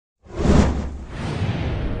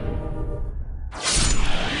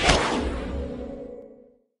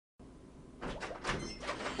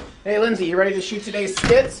Hey Lindsay, you ready to shoot today's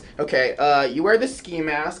skits? Okay, you wear the ski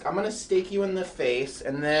mask, I'm gonna stake you in the face,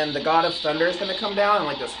 and then the God of Thunder is gonna come down on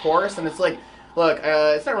like this horse, and it's like, look,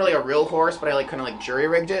 it's not really a real horse, but I like kind of like jury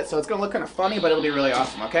rigged it, so it's gonna look kind of funny, but it'll be really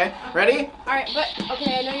awesome, okay? Ready? Alright, but,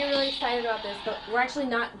 okay, I know you're really excited about this, but we're actually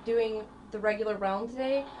not doing the regular realm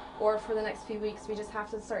today, or for the next few weeks. We just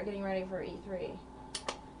have to start getting ready for E3.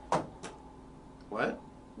 What?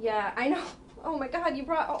 Yeah, I know. Oh my god, you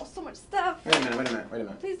brought so much stuff. Wait a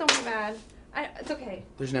minute. Please don't be mad. It's okay.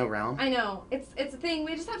 There's no realm? I know. It's a thing.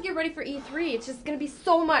 We just have to get ready for E3. It's just going to be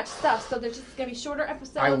so much stuff. So there's just going to be shorter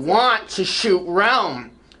episodes. I want to shoot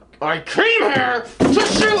realm! I came here to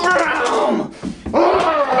shoot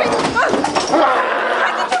realm!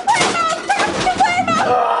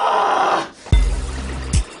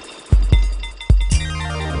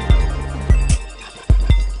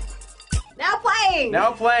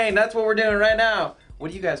 Now playing. That's what we're doing right now.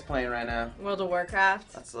 What are you guys playing right now? World of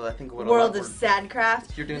Warcraft. That's I think what World of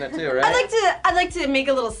Sadcraft. You're doing that too, right? I'd like to make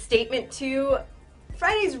a little statement too.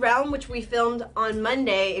 Friday's Realm, which we filmed on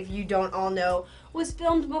Monday, if you don't all know, was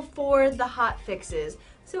filmed before the hot fixes.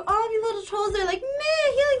 So all of you little trolls are like,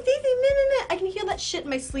 meh, healing Fifi, meh. I can heal that shit in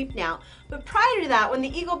my sleep now. But prior to that, when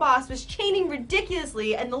the Eagle boss was chaining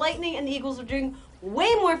ridiculously and the lightning and the eagles were doing way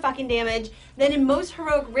more fucking damage than in most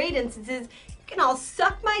heroic raid instances, you can all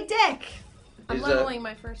suck my dick. I'm leveling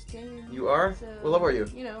my first game. You are? So, What level are you?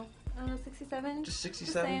 You know, 67. Just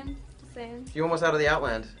 67? Just saying. You're almost out of the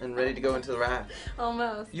Outland and ready to go into the raft.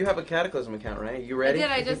 Almost. You have a Cataclysm account, right? You ready?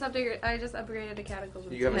 I just upgraded to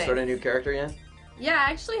Cataclysm. You haven't started a new character yet? Yeah,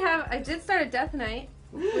 I actually have. I did start a Death Knight,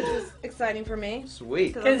 which was exciting for me.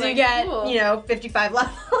 Sweet. Because you get, you know, 55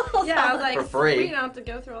 levels. Yeah, I was like, for free. You don't have to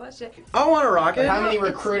go through all that shit. I want a rocket. How many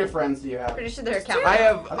recruiter friends do you have? Pretty sure their account. I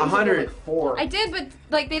have I 100. like 4. I did, but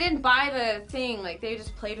like they didn't buy the thing. Like they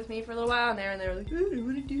just played with me for a little while, and they were like, "Ooh, I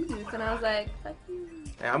want to do this," and I was like, "Fuck you."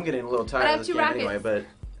 Yeah, I'm getting a little I tired have of this 2 game rockets. anyway, but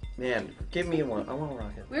man, give me one. I want a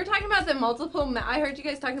rocket. We were talking about the multiple. I heard you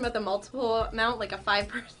guys talking about the multiple mount, like a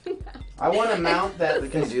 5-person mount. I want a mount that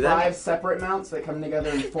Can you is do that? 5 separate mounts that come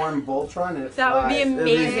together and form Voltron, and it That would be flies.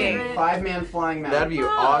 amazing. 5-man flying mount. That'd be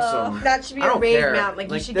awesome. That should be I a don't raid care. mount.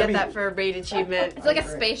 Like you should that'd get be- that for a raid achievement. It's like a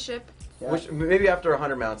Great. spaceship. Yeah. Which maybe after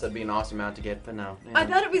 100 mounts, that'd be an awesome mount to get. But no. I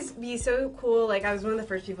thought it would be so cool. Like I was one of the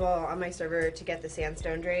first people on my server to get the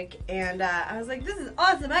Sandstone Drake, and I was like, "This is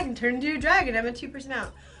awesome! I can turn into a dragon. I'm a 2%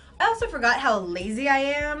 out." I also forgot how lazy I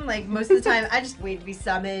am. Like most of the time, I just wait to be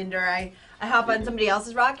summoned, or I hop on somebody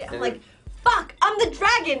else's rocket. I'm like, "Fuck! I'm the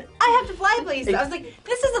dragon. I have to fly places." I was like,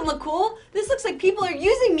 "This doesn't look cool. This looks like people are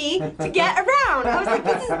using me to get around." I was like,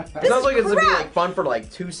 "This It is sounds like it's gonna be crap. like fun for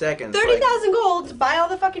like 2 seconds. 30,000 gold to buy all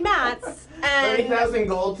the fucking mats, and 30,000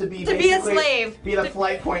 gold to be to be a basically- slave. Be the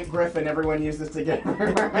flight point griffin everyone uses to get.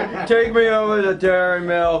 Take me over to Dairy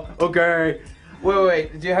Mill. Okay.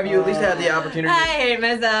 Wait. Have you at least had the opportunity? I hate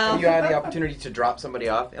myself. You had the opportunity to drop somebody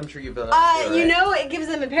off. I'm sure you've done that. You know, it gives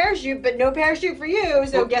them a parachute, but no parachute for you,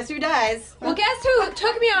 so Well- guess who dies? Well, guess who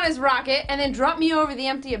took me on his rocket and then dropped me over the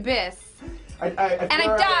empty abyss? And I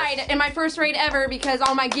died in my first raid ever because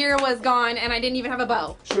all my gear was gone and I didn't even have a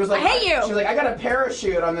bow. She was like, I hate you. She was like, I got a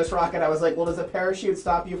parachute on this rocket. I was like, well, does a parachute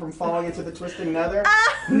stop you from falling into the twisting nether?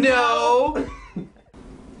 No.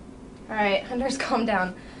 Alright, Hunter's calm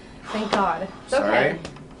down. Thank God. It's Sorry. okay.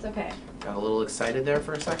 It's okay. Got a little excited there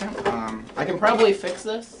for a second. I can probably fix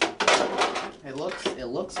this. It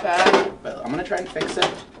looks bad, but I'm gonna try and fix it.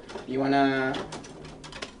 You wanna?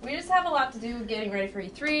 We just have a lot to do getting ready for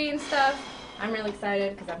E3 and stuff. I'm really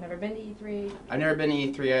excited because I've never been to E3. I've never been to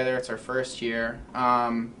E3 either. It's our first year.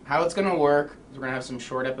 How it's gonna work is we're gonna have some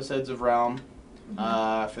short episodes of Realm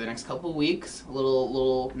for the next couple of weeks.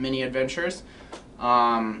 Little mini adventures,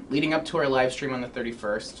 leading up to our live stream on the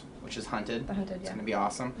 31st, which is Hunted. The Hunted, It's yeah. gonna be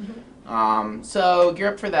awesome. So gear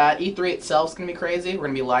up for that. E3 itself is gonna be crazy. We're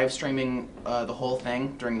gonna be live streaming the whole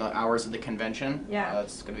thing during the hours of the convention. Yeah.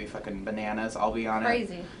 It's gonna be fucking bananas. I'll be on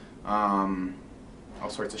Crazy. it. All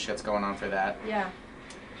sorts of shit's going on for that. Yeah.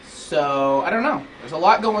 So I don't know. There's a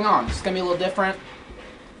lot going on. It's gonna be a little different.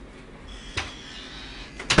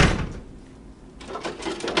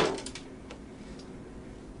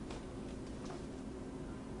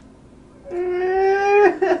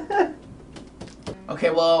 Okay,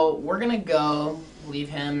 well, we're gonna go leave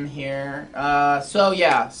him here. So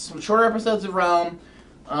yeah, some shorter episodes of Realm,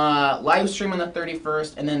 live stream on the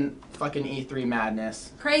 31st, and then fucking E3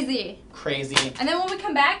 madness. Crazy. Crazy. And then when we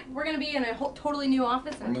come back, we're going to be in a totally new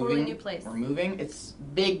office and a totally new place. We're moving. It's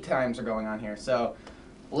big times are going on here. So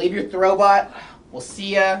leave your throwbot. We'll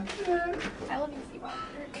see ya. I love you, Seabot.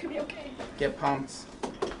 You're going to be okay. Get pumped.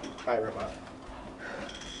 Bye, robot.